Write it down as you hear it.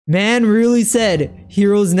Man really said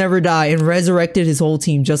heroes never die and resurrected his whole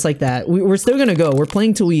team just like that. We're still gonna go. We're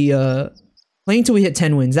playing till we hit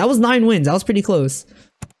 10 wins. That was 9 wins. That was pretty close.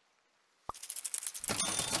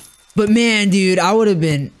 But man, dude, I would have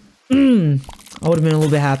been a little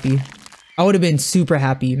bit happy. I would have been super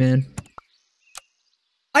happy, man.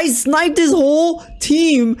 I sniped his whole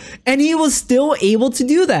team and he was still able to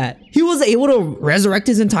do that. He was able to resurrect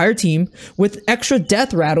his entire team with extra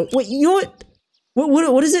death rattle. Wait, you know what?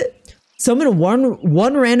 What is it? Summon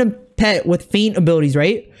one random pet with feint abilities,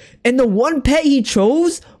 right? And the one pet he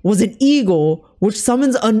chose was an eagle, which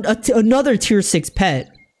summons another tier 6 pet,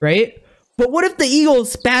 right? But what if the eagle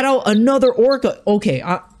spat out another orca? Okay,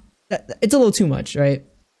 it's a little too much, right?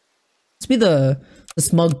 Let's be the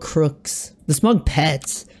smug crooks, the smug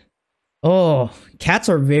pets. Oh, cats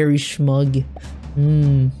are very schmug.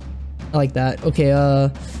 I like that. Okay,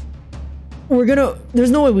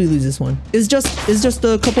 there's no way we lose this one. It's just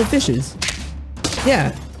a couple fishes.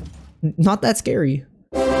 Yeah, not that scary.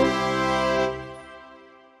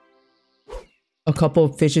 A couple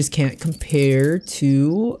of fishes can't compare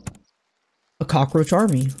to a cockroach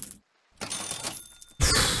army.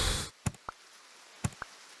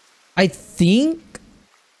 I think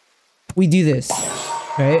we do this,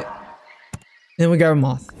 right? And then we grab a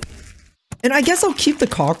moth. And I guess I'll keep the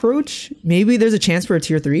cockroach. Maybe there's a chance for a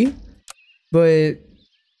tier 3. But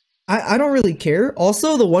I don't really care.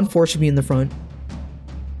 Also, the 1-4 should be in the front.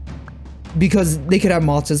 Because they could have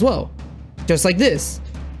moths as well. Just like this.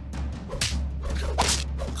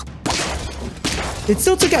 It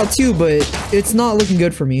still took out 2, but it's not looking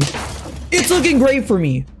good for me. It's looking great for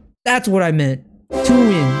me. That's what I meant. 2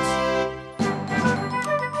 wins.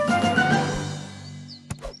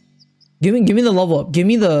 Give me the level up. Give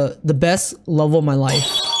me the best level of my life.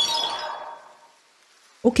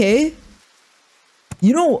 Okay.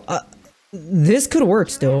 You know, this could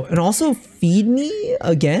work still. And also feed me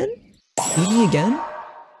again? Feed me again?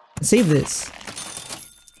 Save this.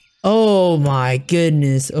 Oh my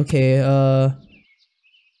goodness. Okay,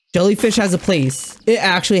 jellyfish has a place. It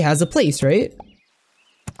actually has a place, right?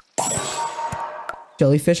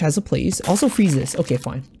 Jellyfish has a place. Also freeze this. Okay,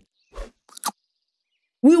 fine.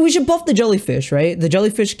 We should buff the jellyfish, right? The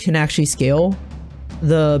jellyfish can actually scale.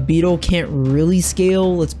 The beetle can't really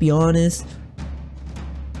scale, let's be honest.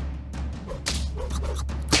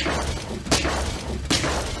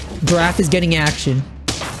 Giraffe is getting action.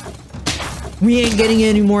 We ain't getting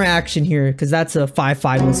any more action here, because that's a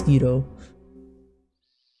 5-5 mosquito.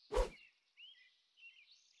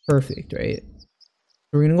 Perfect, right?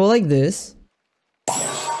 We're gonna go like this.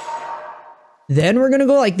 Then we're gonna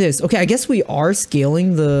go like this. Okay, I guess we are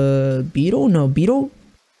scaling the beetle. No, beetle.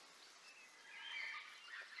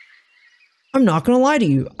 I'm not gonna lie to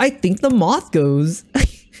you. I think the moth goes.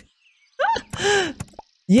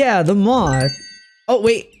 Yeah, the moth. Oh,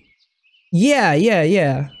 wait.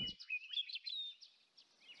 Yeah.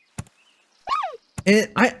 And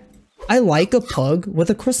I like a pug with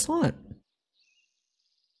a croissant.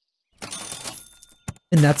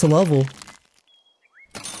 And that's a level.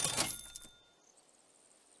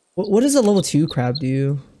 What does a level 2 crab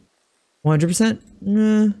do? 100%?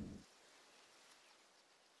 Nah.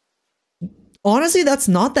 Honestly, that's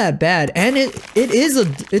not that bad. And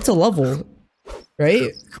it's a level,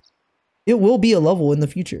 right? It will be a level in the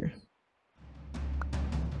future.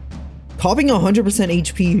 Copying 100%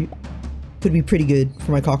 HP could be pretty good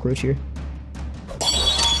for my cockroach here.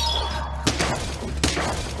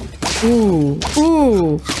 Ooh.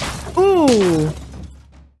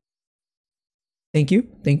 Thank you.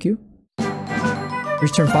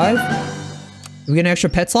 Reach turn 5. Do we get an extra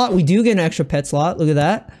pet slot? We do get an extra pet slot. Look at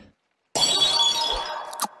that.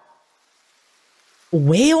 A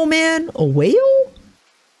whale, man? A whale?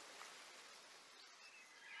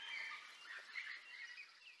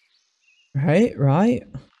 Right.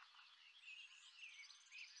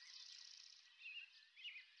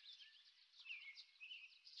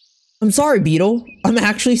 I'm sorry, Beetle. I'm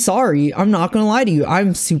actually sorry. I'm not gonna lie to you.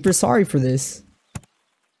 I'm super sorry for this.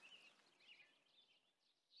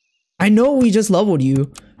 I know we just leveled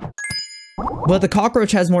you, but the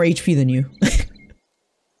cockroach has more HP than you.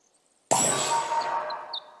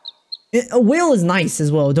 A whale is nice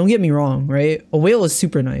as well. Don't get me wrong, right? A whale is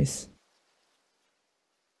super nice.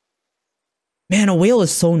 Man, a whale is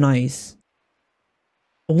so nice.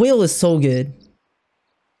 A whale is so good.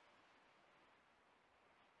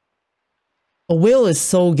 A whale is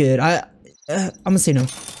so good. I'm gonna say no. I'm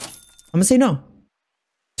gonna say no.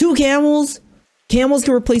 2 camels. Camels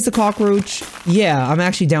can replace the cockroach. Yeah, I'm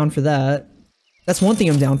actually down for that. That's one thing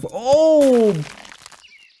I'm down for. Oh!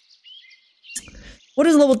 What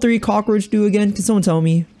does level 3 cockroach do again? Can someone tell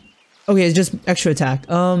me? Okay, it's just extra attack.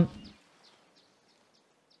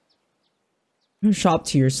 Shop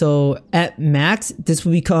tier. So at max, this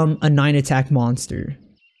will become a 9 attack monster.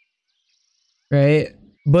 Right?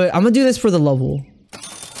 But I'm gonna do this for the level.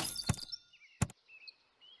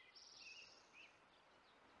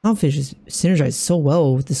 Clownfish is synergized so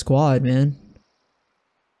well with the squad, man.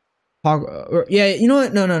 Yeah, you know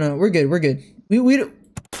what? No. We're good. We're good.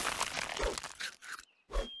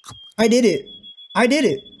 I did it. I did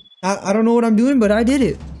it. I don't know what I'm doing, but I did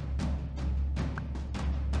it.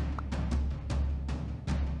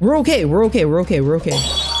 We're okay. We're okay. We're okay. We're okay.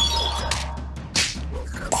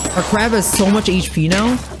 Our crab has so much HP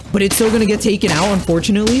now, but it's still gonna get taken out,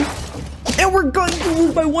 unfortunately. And we're going to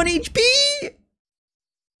lose by 1 HP!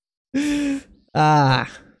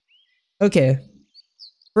 Okay.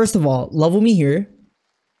 First of all, level me here.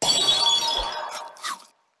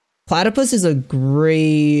 Platypus is a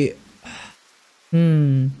great...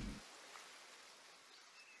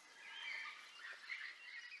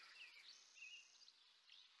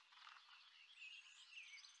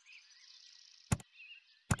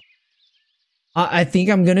 I think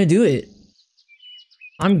I'm gonna do it.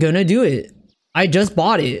 I'm gonna do it. I just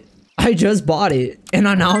bought it. I just bought it. And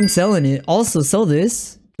now I'm selling it. Also, sell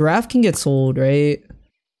this. Giraffe can get sold, right?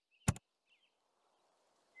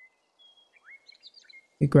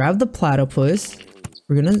 We grab the platypus.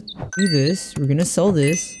 We're gonna do this. We're gonna sell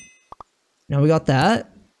this. Now we got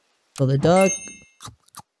that. Sell the duck.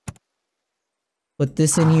 Put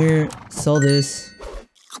this in here. Sell this.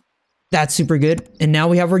 That's super good. And now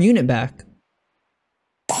we have our unit back.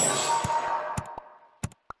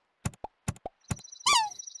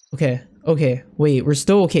 Okay, okay, wait, we're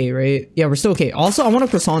still okay, right? Yeah, we're still okay. Also, I want a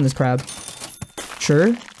croissant on this crab.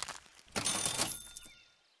 Sure.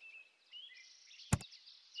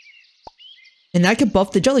 And that could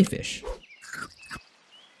buff the jellyfish.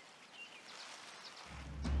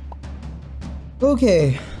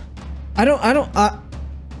 Okay. I'm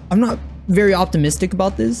not very optimistic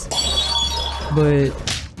about this, but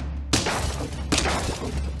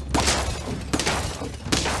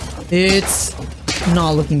it's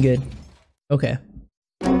not looking good. Okay.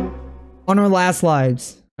 On our last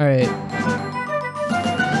lives. Alright.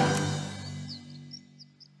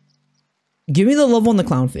 Give me the level on the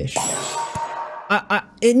clownfish.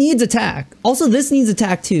 It needs attack. Also, this needs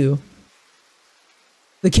attack too.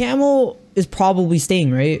 The camel is probably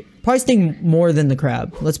staying, right? Probably staying more than the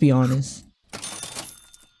crab. Let's be honest.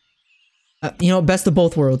 You know, best of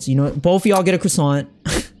both worlds. You know, both of y'all get a croissant.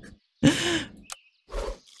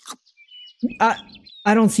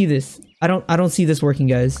 I don't see this. I don't see this working,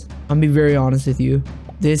 guys. I'm gonna be very honest with you.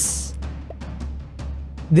 This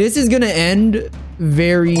is gonna end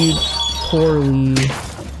very poorly.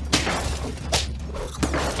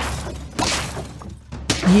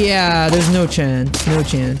 Yeah, there's no chance. No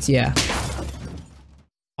chance. Yeah.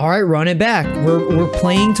 All right, run it back. We're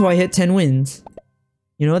playing till I hit 10 wins.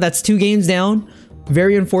 You know, that's 2 games down.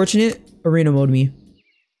 Very unfortunate. Arena mode me.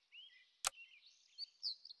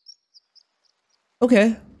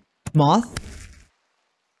 Okay. Moth.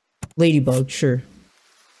 Ladybug, sure.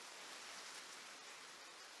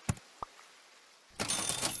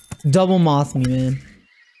 Double moth me, man.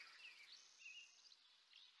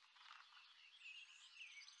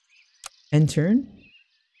 End turn.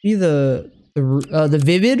 Be the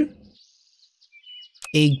vivid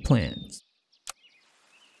eggplant.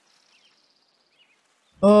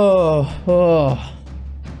 Oh,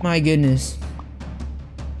 my goodness.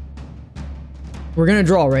 We're gonna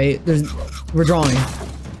draw, right? We're drawing.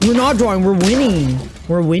 We're not drawing. We're winning.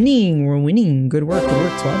 We're winning. We're winning. Good work. Good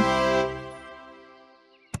work, squad.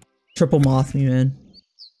 Triple moth me, man.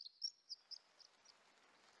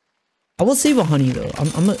 I will save a honey though.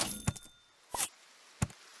 I'm a.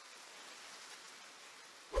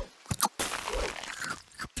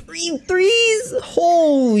 Three threes.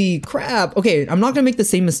 Holy crap. Okay, I'm not gonna make the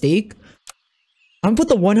same mistake. I'm gonna put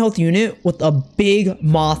the 1 health unit with a big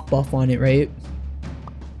moth buff on it, right?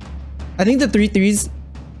 I think the 3 threes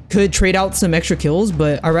could trade out some extra kills,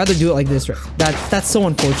 but I'd rather do it like this, right? That's so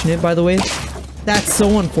unfortunate, by the way. That's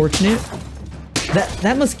so unfortunate.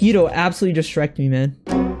 That mosquito absolutely just Shrek'd me, man.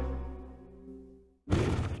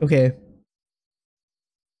 Okay.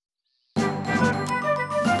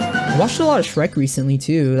 I watched a lot of Shrek recently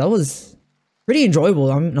too. That was pretty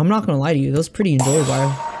enjoyable. I'm not gonna lie to you. That was pretty enjoyable.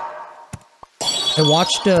 I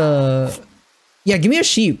watched yeah, give me a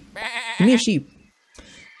sheep. Give me a sheep.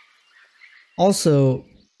 Also,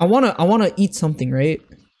 I wanna eat something, right?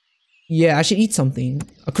 Yeah, I should eat something.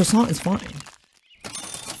 A croissant is fine.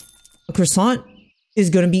 A croissant is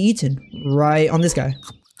gonna be eaten right on this guy.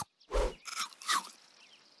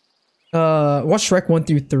 Watch Shrek 1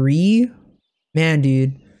 through 3. Man,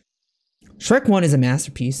 dude. Shrek 1 is a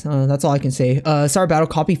masterpiece. That's all I can say. Star Battle,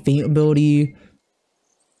 copy Feint ability.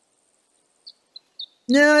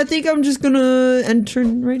 No, I think I'm just gonna end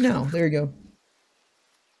turn right now. There you go.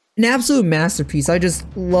 An absolute masterpiece. I just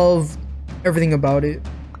love everything about it.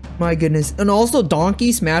 My goodness. And also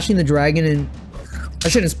Donkey smashing the dragon, and I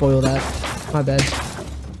shouldn't spoil that. My bad.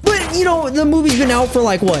 But, you know, the movie's been out for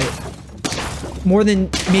like, what? More than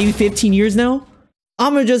maybe 15 years now?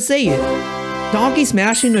 I'm gonna just say it. Donkey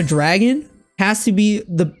smashing a dragon has to be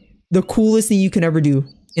the coolest thing you can ever do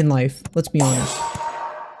in life. Let's be honest.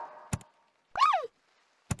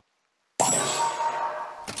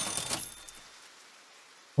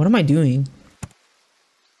 What am I doing?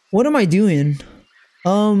 What am I doing?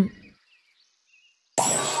 I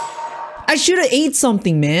should have ate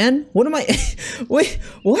something, man. What am I? Wait,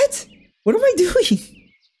 what? What am I doing?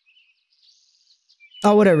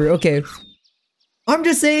 Oh, whatever. Okay. I'm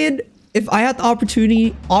just saying, if I had the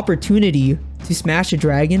opportunity to smash a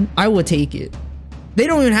dragon, I would take it. They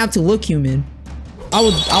don't even have to look human. I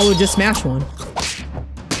would just smash one.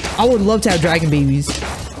 I would love to have dragon babies.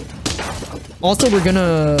 Also, we're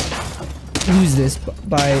gonna lose this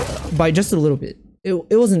by just a little bit. It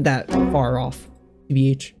wasn't that far off,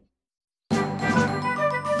 TBH.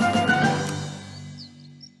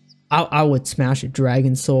 I would smash a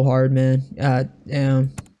dragon so hard, man.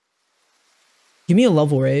 Damn. Give me a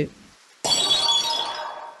level, right?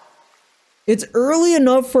 It's early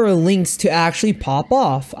enough for a lynx to actually pop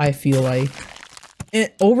off, I feel like.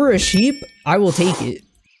 And over a sheep, I will take it.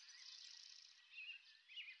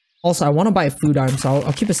 Also, I want to buy a food item, so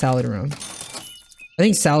I'll keep a salad around. I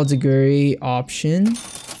think salad's a great option.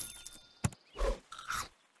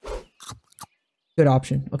 Good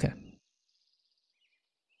option. Okay.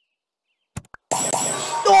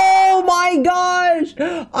 Oh my gosh!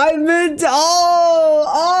 I meant to...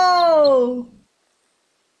 Oh!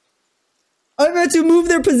 I meant to move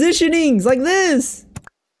their positionings like this!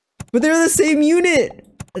 But they're the same unit!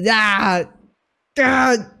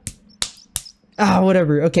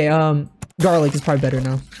 Whatever. Okay, garlic is probably better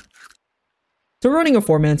now. So we're running a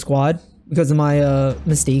 4-man squad because of my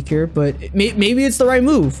mistake here, but maybe it's the right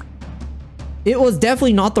move. It was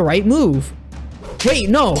definitely not the right move. Wait,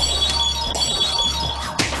 no.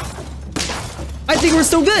 I think we're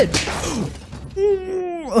still good.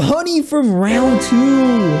 Honey from round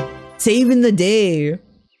 2. Saving the day.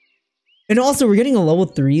 And also, we're getting a level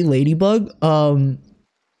 3 ladybug.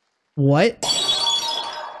 What?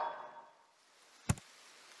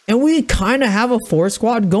 And we kind of have a 4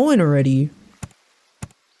 squad going already.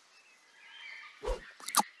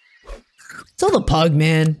 Still the pug,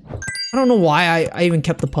 man. I don't know why I even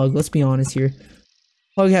kept the pug. Let's be honest here.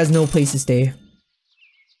 Pug has no place to stay.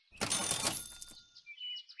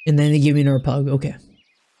 And then they give me another pug. Okay.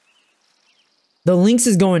 The lynx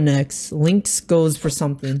is going next. Lynx goes for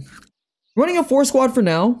something. Running a 4 squad for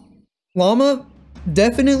now. Llama,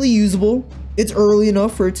 definitely usable. It's early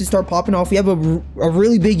enough for it to start popping off. We have a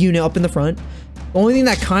really big unit up in the front. The only thing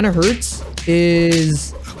that kind of hurts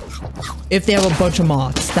is if they have a bunch of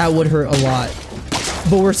moths. That would hurt a lot.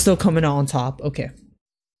 But we're still coming out on top. Okay.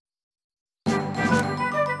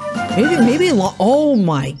 Maybe oh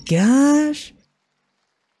my gosh.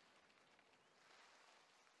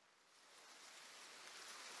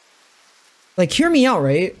 Like, hear me out,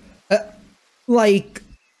 right? Like,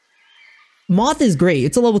 Moth is great.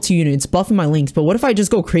 It's a level 2 unit. It's buffing my Lynx. But what if I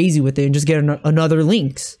just go crazy with it and just get another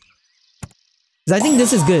Lynx? Because I think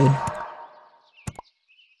this is good.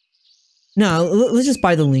 No, let's just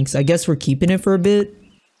buy the Lynx. I guess we're keeping it for a bit.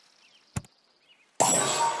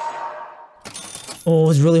 Oh, I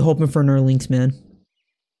was really hoping for another Lynx, man.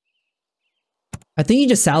 I think he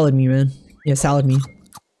just saladed me, man. Yeah, salad me.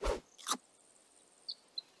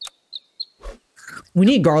 We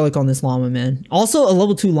need garlic on this llama, man. Also, a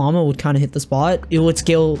level 2 llama would kind of hit the spot. It would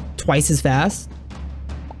scale twice as fast.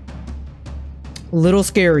 A little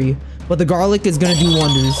scary, but the garlic is gonna do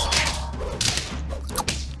wonders.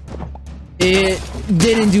 It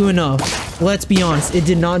didn't do enough. Let's be honest. It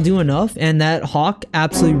did not do enough, and that hawk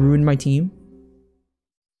absolutely ruined my team.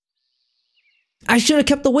 I should have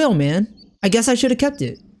kept the whale, man. I guess I should have kept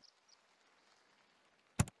it.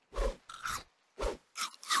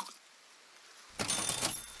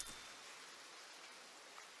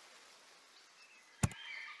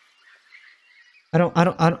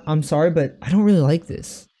 I'm sorry, but I don't really like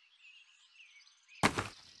this.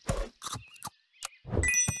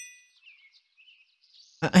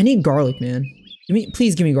 I need garlic, man.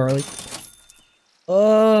 Please give me garlic.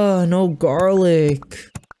 No garlic.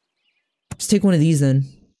 Just take one of these then.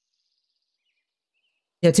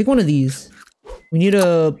 Yeah, take one of these. We need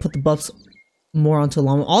to put the buffs more onto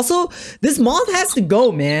llama. Also, this moth has to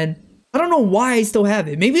go, man. I don't know why I still have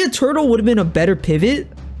it. Maybe a turtle would have been a better pivot,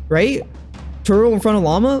 right? Turtle in front of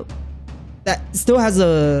llama. That still has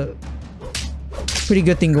a pretty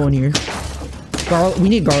good thing going here. We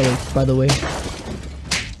need garlic, by the way.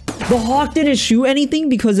 The hawk didn't shoot anything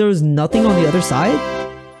because there was nothing on the other side?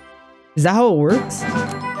 Is that how it works?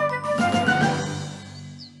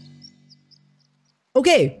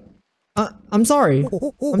 Okay. I'm sorry.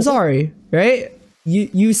 I'm sorry, right?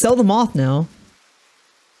 You sell the moth now.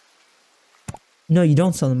 No, you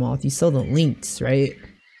don't sell the moth. You sell the links, right?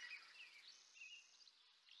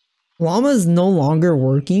 Llama is no longer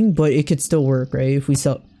working, but it could still work, right? If we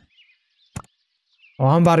sell... Oh,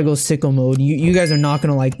 I'm about to go sicko mode. You guys are not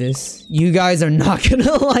gonna like this. You guys are not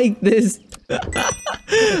gonna like this.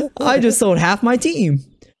 I just sold half my team.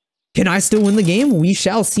 Can I still win the game? We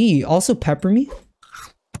shall see. Also, pepper me.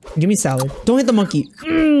 Give me salad. Don't hit the monkey.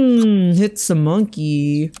 Hits the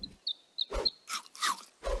monkey.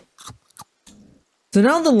 So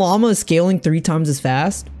now the llama is scaling 3 times as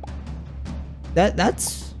fast.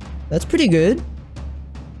 That's pretty good.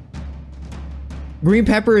 Green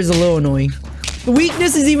pepper is a little annoying. The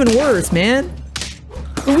weakness is even worse, man.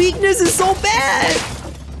 The weakness is so bad.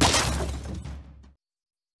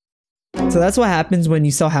 So that's what happens when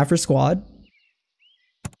you sell half your squad.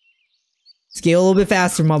 Scale a little bit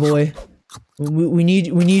faster, my boy. We need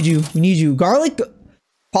you. Garlic,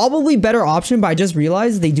 probably better option, but I just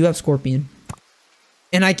realized they do have scorpion.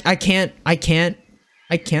 And I can't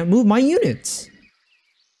move my units.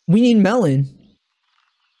 We need melon.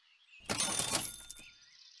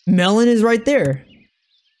 Melon is right there.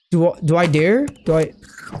 Do I dare? But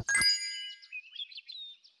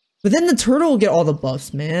then the turtle will get all the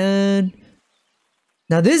buffs, man.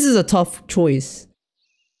 Now this is a tough choice.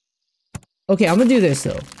 Okay, I'm gonna do this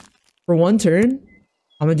though. For one turn,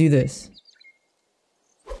 I'm gonna do this.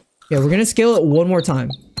 Yeah, we're gonna scale it one more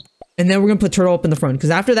time. And then we're gonna put turtle up in the front. Because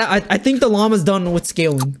after that, I think the llama's done with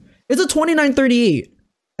scaling. It's a 2938.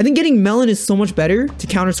 I think getting melon is so much better to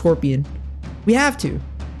counter scorpion. We have to.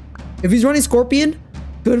 If he's running scorpion,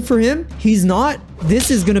 good for him. He's not. This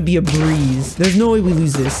is gonna be a breeze. There's no way we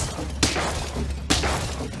lose this.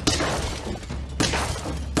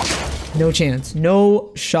 No chance.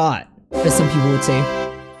 No shot, as some people would say.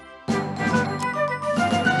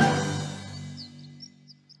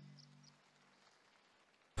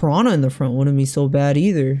 Piranha in the front wouldn't be so bad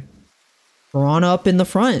either. Piranha up in the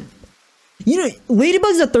front. You know,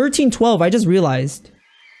 Ladybug's at 1312, I just realized.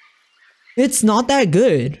 It's not that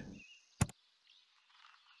good.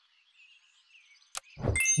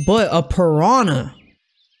 But a piranha,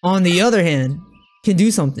 on the other hand, can do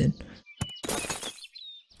something.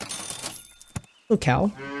 Oh,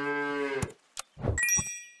 cow.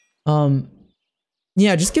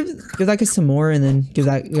 Yeah, just give that guy some more and then give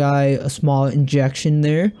that guy a small injection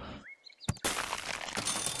there.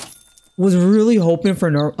 Was really hoping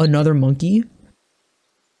for another monkey.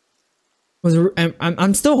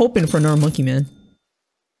 I'm still hoping for another monkey, man.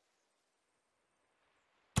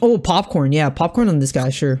 Oh, popcorn. Yeah, popcorn on this guy.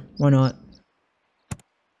 Sure. Why not?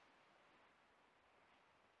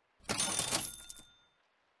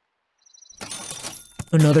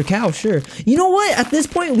 Another cow. Sure. You know what? At this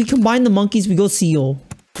point, we combine the monkeys. We go seal.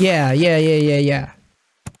 Yeah.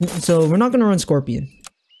 So we're not going to run scorpion.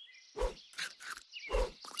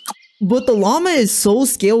 But the llama is so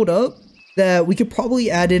scaled up that we could probably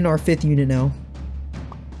add in our 5th unit now.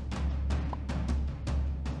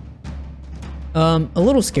 A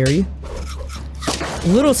little scary. A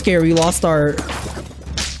little scary. We lost our...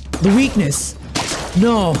 The weakness.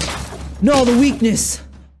 No, the weakness.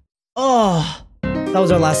 Oh, that was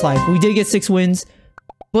our last life. We did get 6 wins,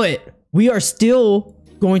 but we are still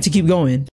going to keep going.